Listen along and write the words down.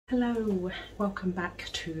Hello, welcome back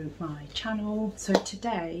to my channel. So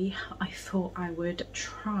today I thought I would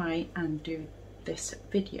try and do this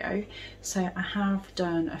video. So I have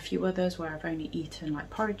done a few others where I've only eaten like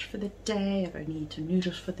porridge for the day, I've only eaten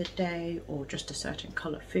noodles for the day, or just a certain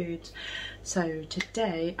colour foods. So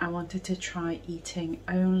today I wanted to try eating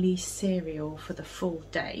only cereal for the full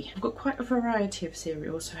day. I've got quite a variety of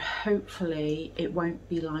cereals, so hopefully it won't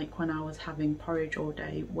be like when I was having porridge all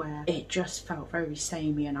day where it just felt very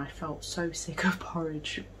samey and I felt so sick of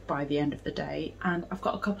porridge by the end of the day. And I've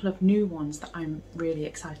got a couple of new ones that I'm really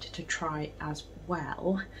excited to try as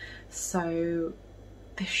well, so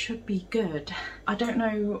this should be good. I don't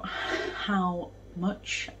know how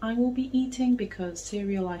much I will be eating because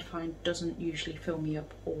cereal I find doesn't usually fill me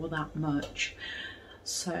up all that much,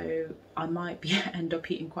 so I might end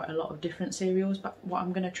up eating quite a lot of different cereals. But what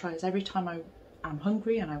I'm going to try is every time I'm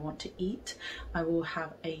hungry and I want to eat, I will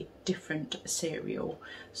have a different cereal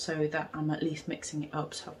so that I'm at least mixing it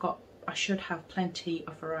up. So I should have plenty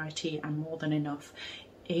of variety and more than enough,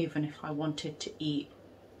 even if I wanted to eat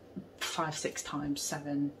 5, 6 times,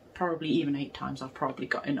 7, probably even 8 times. I've probably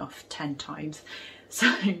got enough 10 times. So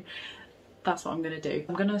that's what I'm going to do.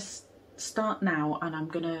 I'm going to start now and I'm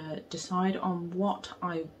going to decide on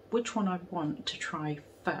which one I want to try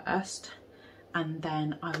first, and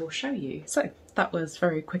then I will show you. So that was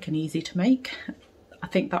very quick and easy to make. I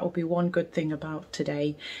think that will be one good thing about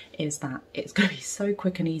today, is that it's going to be so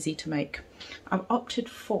quick and easy to make. I've opted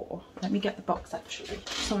for, let me get the box actually.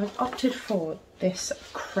 So I've opted for this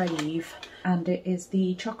Crave, and it is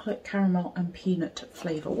the chocolate caramel and peanut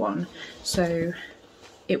flavour one. So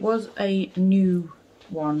it was a new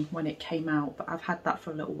one when it came out, but I've had that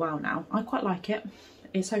for a little while now. I quite like it.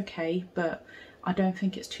 It's okay, but I don't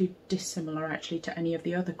think it's too dissimilar actually to any of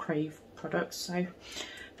the other Crave products. So,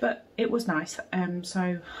 but it was nice.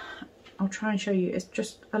 So I'll try and show you. It's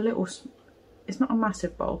just a little, it's not a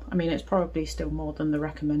massive bowl. I mean, it's probably still more than the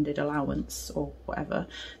recommended allowance or whatever,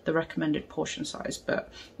 the recommended portion size,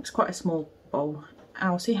 but it's quite a small bowl.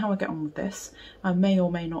 I'll see how I get on with this. I may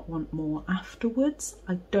or may not want more afterwards.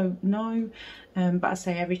 I don't know. But I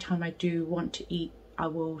say every time I do want to eat, I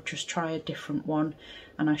will just try a different one,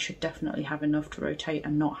 and I should definitely have enough to rotate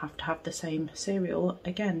and not have to have the same cereal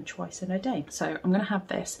again twice in a day. So I'm going to have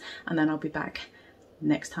this and then I'll be back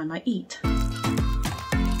next time I eat.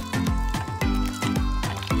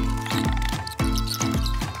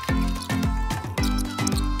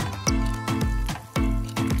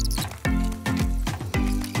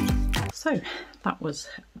 So that was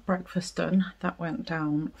breakfast done. That went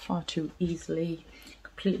down far too easily.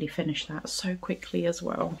 Completely finished that so quickly as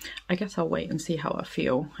well. I guess I'll wait and see how I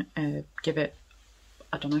feel. Give it,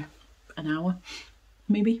 I don't know, an hour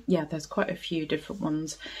maybe. Yeah, there's quite a few different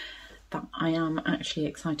ones that I am actually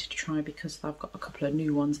excited to try because I've got a couple of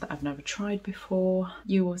new ones that I've never tried before.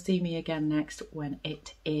 You will see me again next when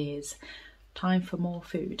it is time for more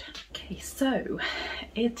food. Okay, so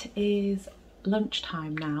it is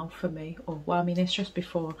lunchtime now for me, or well, I mean it's just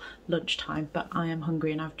before lunchtime, but I am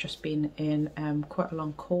hungry and I've just been in quite a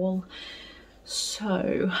long call,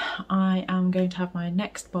 so I am going to have my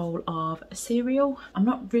next bowl of cereal. I'm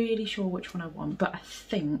not really sure which one I want, but I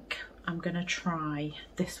think I'm gonna try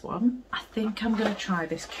this one. I think I'm gonna try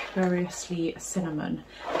this Curiously Cinnamon.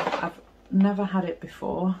 I've never had it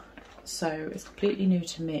before, so it's completely new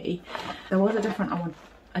to me. There was a different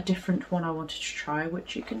one I wanted to try,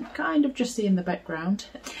 which you can kind of just see in the background,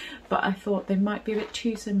 but I thought they might be a bit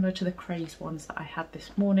too similar to the Craze ones that I had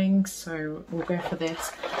this morning, so we'll go for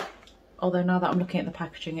this. Although now that I'm looking at the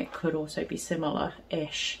packaging, it could also be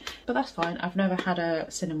similar-ish, but that's fine. I've never had a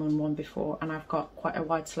cinnamon one before, and I've got quite a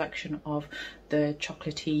wide selection of the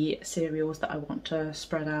chocolatey cereals that I want to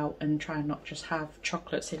spread out and try and not just have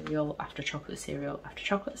chocolate cereal after chocolate cereal after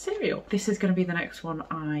chocolate cereal. This is going to be the next one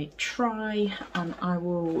I try, and I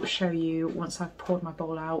will show you once I've poured my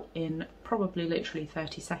bowl out in probably literally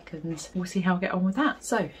 30 seconds. We'll see how I get on with that.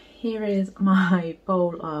 So here is my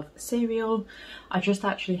bowl of cereal. I just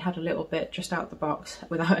actually had a little bit just out the box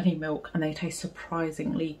without any milk, and they taste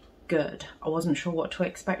surprisingly good. I wasn't sure what to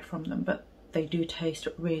expect from them, but they do taste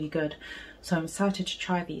really good. So I'm excited to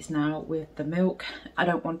try these now with the milk. I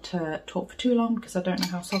don't want to talk for too long because I don't know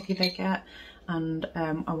how soggy they get, and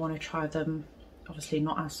I want to try them obviously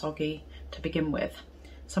not as soggy to begin with.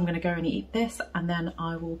 So I'm going to go and eat this, and then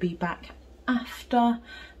I will be back after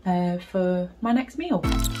for my next meal.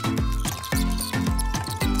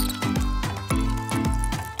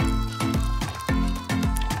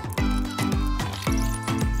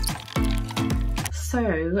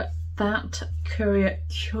 So that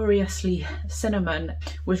Curiously Cinnamon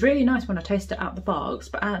was really nice when I tasted it out the box,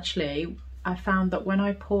 but actually I found that when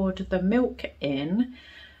I poured the milk in,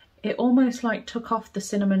 it almost like took off the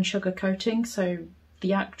cinnamon sugar coating, so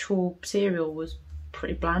the actual cereal was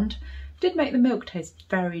pretty bland. Did make the milk taste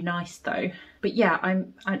very nice though. But yeah,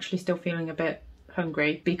 I'm actually still feeling a bit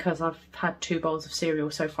hungry because I've had 2 bowls of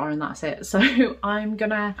cereal so far and that's it. So I'm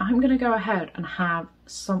gonna go ahead and have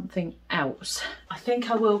something else. I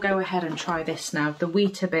think I will go ahead and try this now, the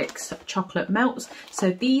Weetabix chocolate melts.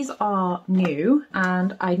 So these are new,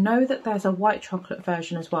 and I know that there's a white chocolate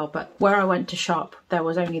version as well, but where I went to shop there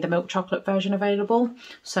was only the milk chocolate version available,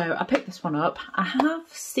 so I picked this one up. I have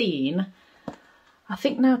seen, I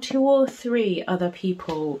think now 2 or 3 other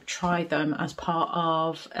people try them as part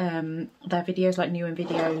of their videos, like new in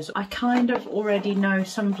videos. I kind of already know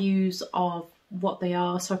some views of what they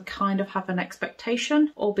are, so I kind of have an expectation,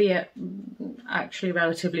 albeit actually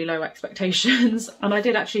relatively low expectations. And I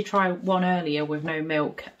did actually try one earlier with no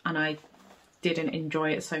milk, and I didn't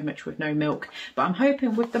enjoy it so much with no milk. But I'm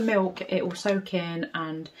hoping with the milk it will soak in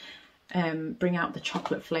and bring out the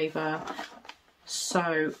chocolate flavour.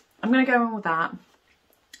 So I'm going to go on with that.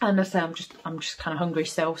 And as I say, I'm just kind of hungry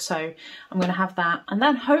still, so I'm going to have that, and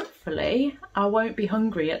then hopefully I won't be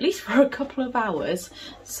hungry at least for a couple of hours.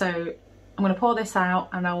 So I'm going to pour this out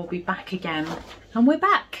and I will be back again. And we're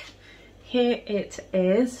back. Here it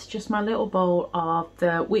is, just my little bowl of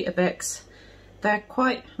the Weetabix. They're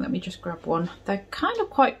quite, let me just grab one. They're kind of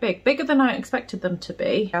quite big, bigger than I expected them to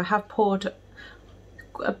be. I have poured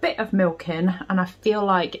a bit of milk in, and I feel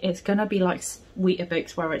like it's going to be like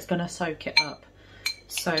Weetabix where it's going to soak it up.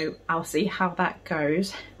 So I'll see how that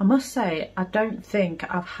goes. I must say, I don't think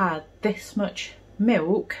I've had this much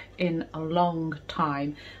milk in a long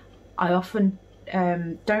time. I often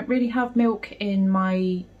don't really have milk in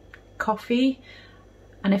my coffee,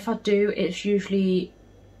 and if I do, it's usually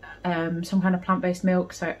some kind of plant-based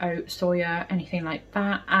milk, so oat, soya, anything like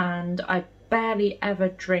that. And I barely ever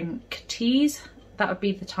drink teas. That would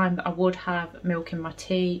be the time that I would have milk in my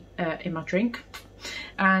tea, in my drink.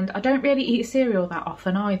 And I don't really eat cereal that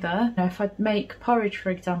often either. If I make porridge,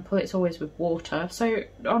 for example, it's always with water. So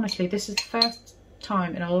honestly, this is the first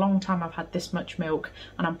time in a long time I've had this much milk,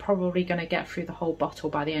 and I'm probably going to get through the whole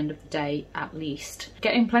bottle by the end of the day at least.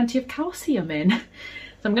 Getting plenty of calcium in.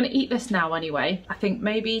 So I'm going to eat this now anyway. I think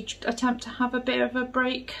maybe attempt to have a bit of a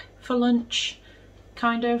break for lunch,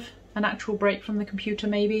 kind of an actual break from the computer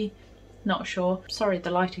maybe. Not sure. Sorry,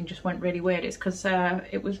 the lighting just went really weird. It's because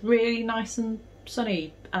it was really nice and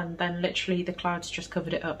sunny, and then literally the clouds just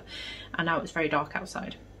covered it up, and now it's very dark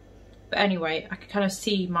outside. But anyway, I can kind of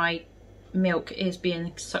see my milk is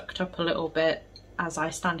being sucked up a little bit as I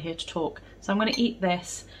stand here to talk. So I'm going to eat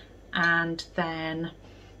this, and then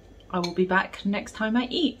I will be back next time I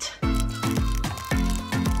eat.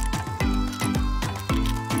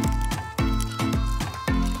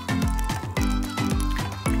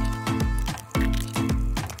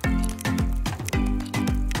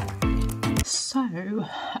 So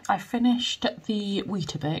I finished the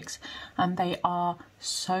Weetabix, and they are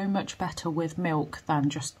so much better with milk than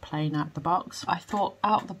just plain out the box. I thought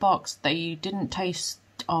out the box they didn't taste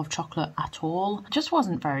of chocolate at all. It just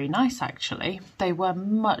wasn't very nice actually. They were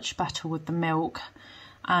much better with the milk,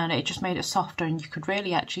 and it just made it softer, and you could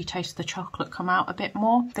really actually taste the chocolate come out a bit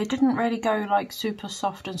more. They didn't really go like super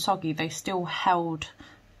soft and soggy. They still held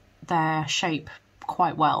their shape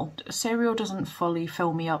quite well. Cereal doesn't fully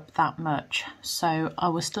fill me up that much, so I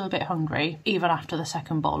was still a bit hungry even after the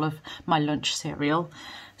second bowl of my lunch cereal.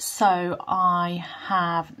 So I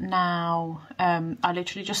have now, I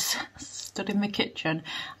literally just stood in the kitchen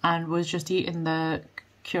and was just eating the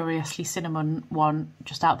Curiously Cinnamon one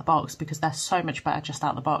just out the box, because they're so much better just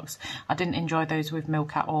out the box. I didn't enjoy those with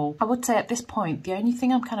milk at all. I would say at this point the only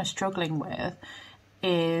thing I'm kind of struggling with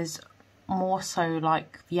is more so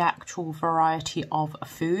like the actual variety of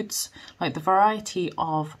foods. Like the variety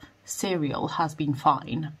of cereal has been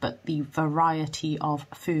fine, but the variety of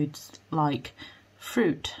foods like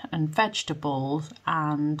fruit and vegetables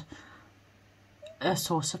and a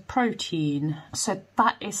source of protein, so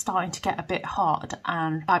that is starting to get a bit hard,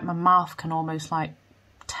 and like my mouth can almost like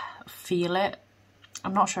feel it.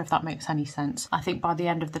 I'm not sure if that makes any sense. I think by the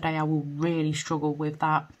end of the day I will really struggle with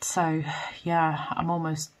that. So yeah, I'm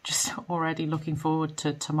almost just already looking forward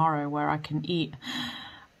to tomorrow, where I can eat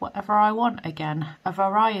whatever I want again. A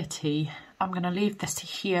variety. I'm going to leave this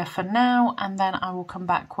here for now, and then I will come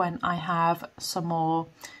back when I have some more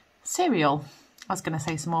cereal. I was going to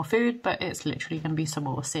say some more food, but it's literally going to be some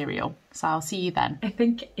more cereal. So I'll see you then. I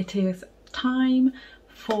think it is time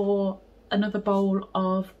for another bowl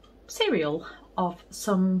of cereal, of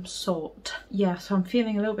some sort. Yeah, so I'm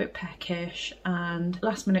feeling a little bit peckish, and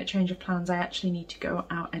last minute change of plans, I actually need to go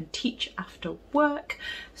out and teach after work,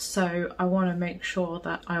 so I want to make sure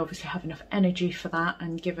that I obviously have enough energy for that,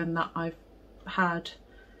 and given that I've had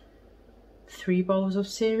 3 bowls of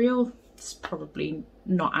cereal, it's probably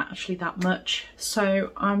not actually that much.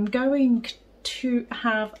 So I'm going to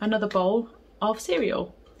have another bowl of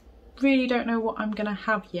cereal. Really don't know what I'm gonna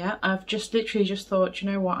have yet. I've just literally just thought, you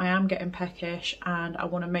know what, I am getting peckish and I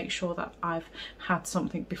want to make sure that I've had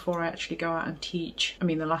something before I actually go out and teach. I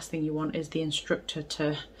mean, the last thing you want is the instructor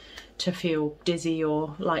to feel dizzy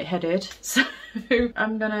or lightheaded. So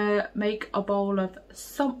I'm gonna make a bowl of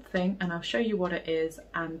something and I'll show you what it is,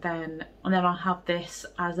 and then I'll have this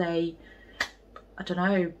as a, I don't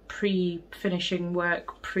know, pre-finishing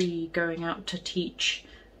work, pre-going out to teach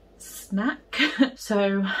snack.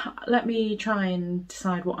 So let me try and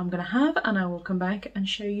decide what I'm gonna have, and I will come back and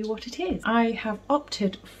show you what it is. I have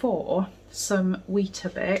opted for some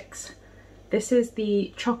Weetabix. This is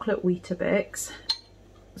the chocolate Weetabix.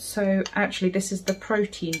 So actually this is the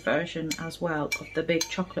protein version as well of the big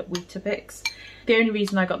chocolate Weetabix. The only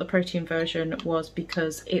reason I got the protein version was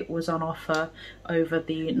because it was on offer over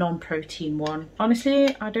the non-protein one.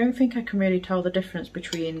 Honestly, I don't think I can really tell the difference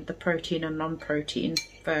between the protein and non-protein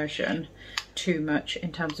version too much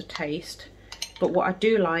in terms of taste. But what I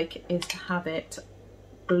do like is to have it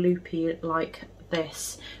gloopy like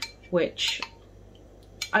this, which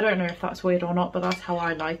I don't know if that's weird or not, but that's how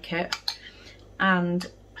I like it. And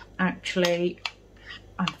actually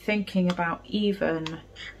I'm thinking about even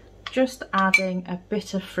just adding a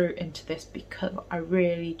bit of fruit into this, because I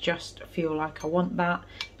really just feel like I want that.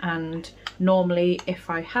 And normally if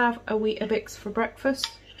I have a Weetabix for breakfast,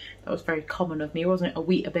 that was very common of me, wasn't it, a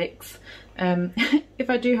Weetabix? If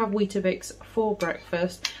I do have Weetabix for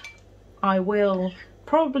breakfast, I will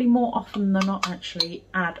probably more often than not actually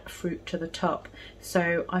add fruit to the top.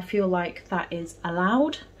 So I feel like that is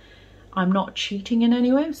allowed. I'm not cheating in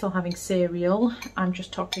any way, I'm still having cereal, I'm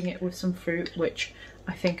just topping it with some fruit, which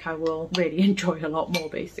I think I will really enjoy a lot more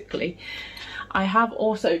basically. I have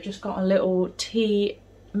also just got a little tea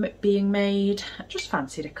being made. I just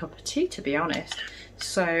fancied a cup of tea, to be honest.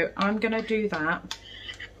 So I'm gonna do that.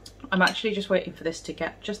 I'm actually just waiting for this to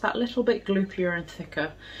get just that little bit gloopier and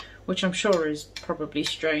thicker, which I'm sure is probably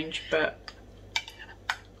strange, but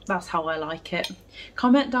that's how I like it.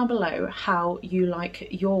 Comment down below how you like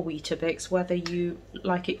your Weetabix, whether you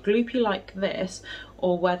like it gloopy like this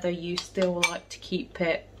or whether you still like to keep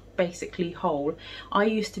it basically whole. I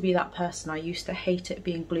used to be that person. I used to hate it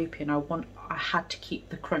being gloopy and I had to keep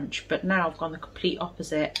the crunch, but now I've gone the complete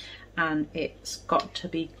opposite and it's got to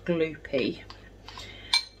be gloopy.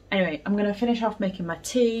 Anyway, I'm going to finish off making my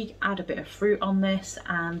tea, add a bit of fruit on this,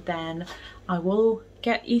 and then I will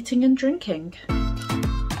get eating and drinking.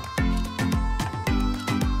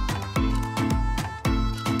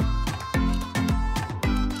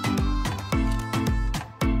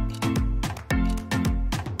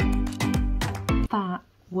 That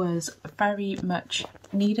was very much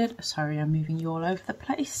needed. Sorry, I'm moving you all over the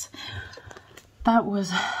place. That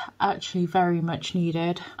was actually very much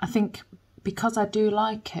needed. I think because I do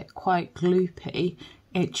like it quite gloopy,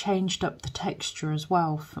 it changed up the texture as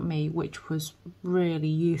well for me, which was really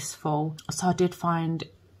useful. So I did find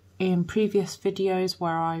in previous videos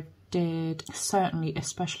where I did, certainly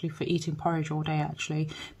especially for eating porridge all day actually,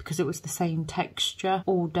 because it was the same texture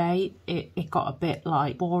all day, it got a bit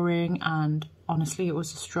like boring and honestly it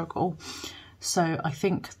was a struggle. So I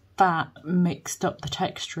think that mixed up the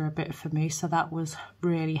texture a bit for me, so that was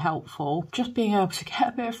really helpful. Just being able to get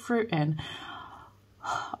a bit of fruit in,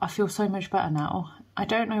 I feel so much better now. I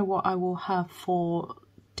don't know what I will have for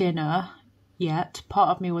dinner yet. Part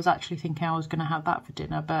of me was actually thinking I was going to have that for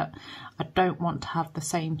dinner, but I don't want to have the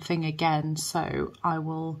same thing again, so I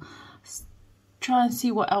will try and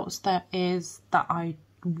see what else there is that I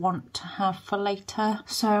want to have for later.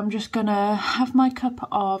 So I'm just gonna have my cup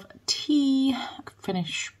of tea,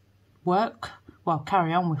 finish work, well,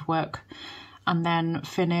 carry on with work, and then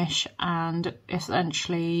finish, and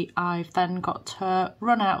essentially I've then got to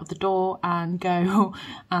run out of the door and go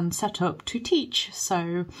and set up to teach,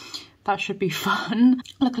 so that should be fun.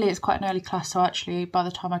 Luckily it's quite an early class, so actually by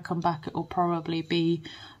the time I come back it will probably be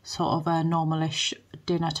sort of a normalish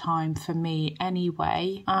dinner time for me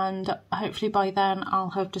anyway, and hopefully by then I'll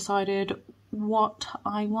have decided what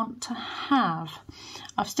I want to have.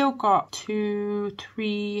 I've still got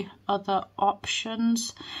 2-3 other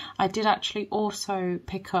options. I did actually also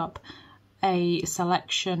pick up a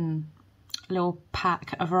selection little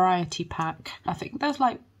pack, a variety pack. I think there's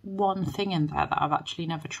like one thing in there that I've actually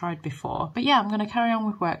never tried before. But yeah, I'm going to carry on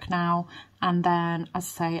with work now, and then, as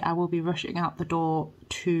I say, I will be rushing out the door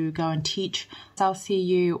to go and teach. So I'll see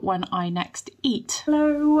you when I next eat.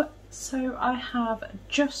 Hello. So I have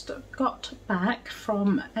just got back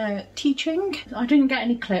from teaching. I didn't get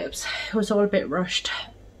any clips, it was all a bit rushed,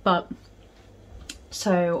 but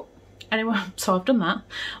so anyway, so I've done that. I'm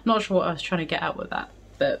not sure what I was trying to get out with that,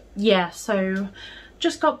 but yeah, so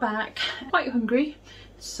just got back, quite hungry.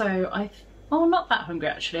 So oh, not that hungry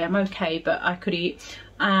actually, I'm okay, but I could eat.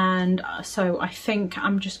 And so I think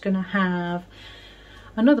I'm just gonna have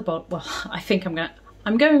another bowl. Well,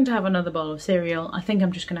 I'm going to have another bowl of cereal. I think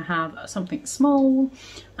I'm just gonna have something small,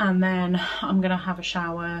 and then I'm gonna have a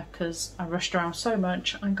shower because I rushed around so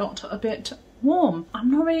much and got a bit warm. I'm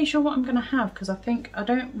not really sure what I'm gonna have because I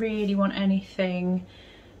don't really want anything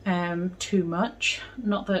too much.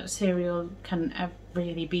 Not that cereal can ever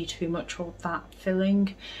really be too much or that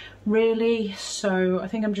filling really, so I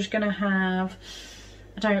think I'm just gonna have,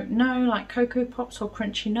 I don't know, like Cocoa Pops or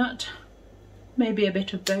Crunchy Nut, maybe a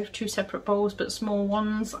bit of both, 2 separate bowls but small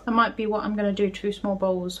ones. That might be what I'm gonna do, 2 small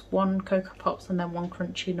bowls, 1 Cocoa Pops and then 1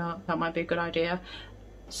 Crunchy Nut. That might be a good idea.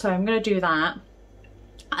 So I'm gonna do that,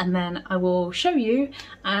 and then I will show you,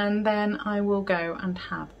 and then I will go and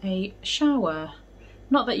have a shower.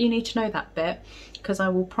 Not that you need to know that bit, because I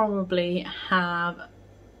will probably have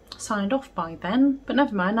signed off by then, but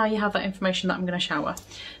never mind, now you have that information that I'm going to shower.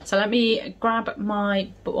 So let me grab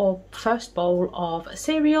my first bowl of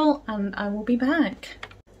cereal and I will be back.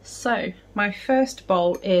 So my first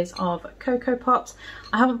bowl is of Cocoa Pops.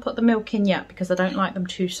 I haven't put the milk in yet because I don't like them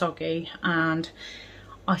too soggy, and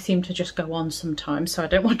I seem to just go on sometimes, so I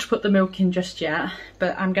don't want to put the milk in just yet.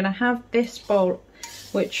 But I'm going to have this bowl,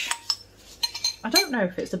 which I don't know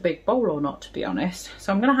if it's a big bowl or not, to be honest.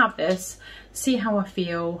 So I'm going to have this, see how I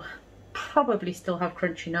feel. Probably still have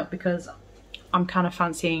Crunchy Nut because I'm kind of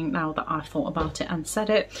fancying now that I've thought about it and said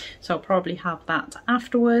it. So I'll probably have that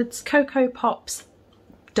afterwards. Cocoa Pops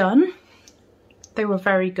done. They were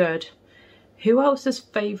very good. Who else's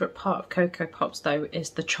favourite part of Cocoa Pops though is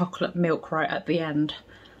the chocolate milk right at the end.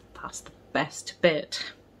 That's the best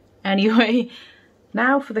bit. Anyway,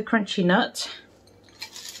 now for the Crunchy Nut.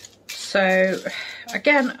 So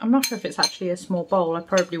again, I'm not sure if it's actually a small bowl. I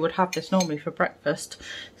probably would have this normally for breakfast,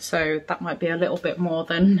 so that might be a little bit more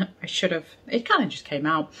than I should have. It kind of just came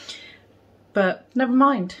out, but never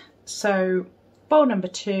mind. So bowl number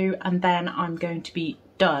 2, and then I'm going to be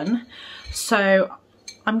done. So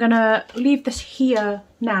I'm gonna leave this here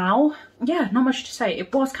now. Yeah, not much to say.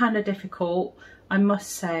 It was kind of difficult, I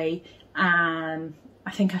must say. I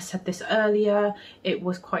think I said this earlier, it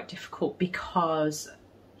was quite difficult because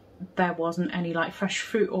there wasn't any like fresh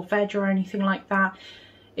fruit or veg or anything like that.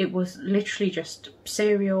 It was literally just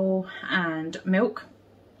cereal and milk,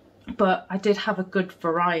 but I did have a good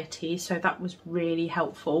variety, so that was really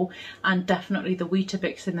helpful. And definitely the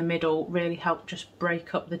Weetabix in the middle really helped just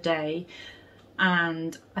break up the day.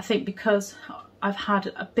 And I think because I've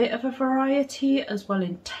had a bit of a variety as well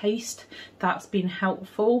in taste, that's been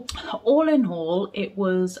helpful. All in all, it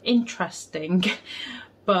was interesting,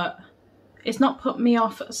 but it's not put me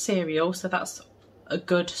off cereal, so that's a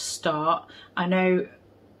good start. I know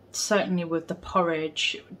certainly with the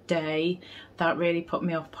porridge day, that really put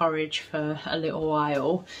me off porridge for a little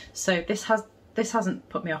while. So this hasn't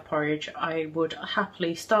put me off porridge. I would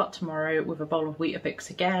happily start tomorrow with a bowl of Weetabix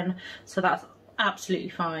again, so that's absolutely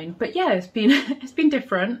fine. But yeah, it's been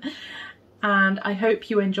different, and I hope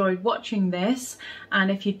you enjoyed watching this. And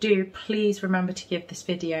if you do, please remember to give this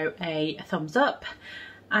video a thumbs up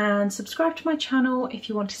and subscribe to my channel if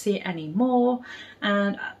you want to see any more.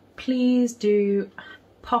 And please do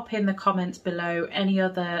pop in the comments below any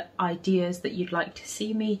other ideas that you'd like to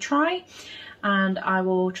see me try, and I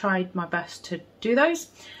will try my best to do those.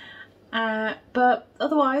 But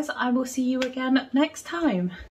otherwise, I will see you again next time.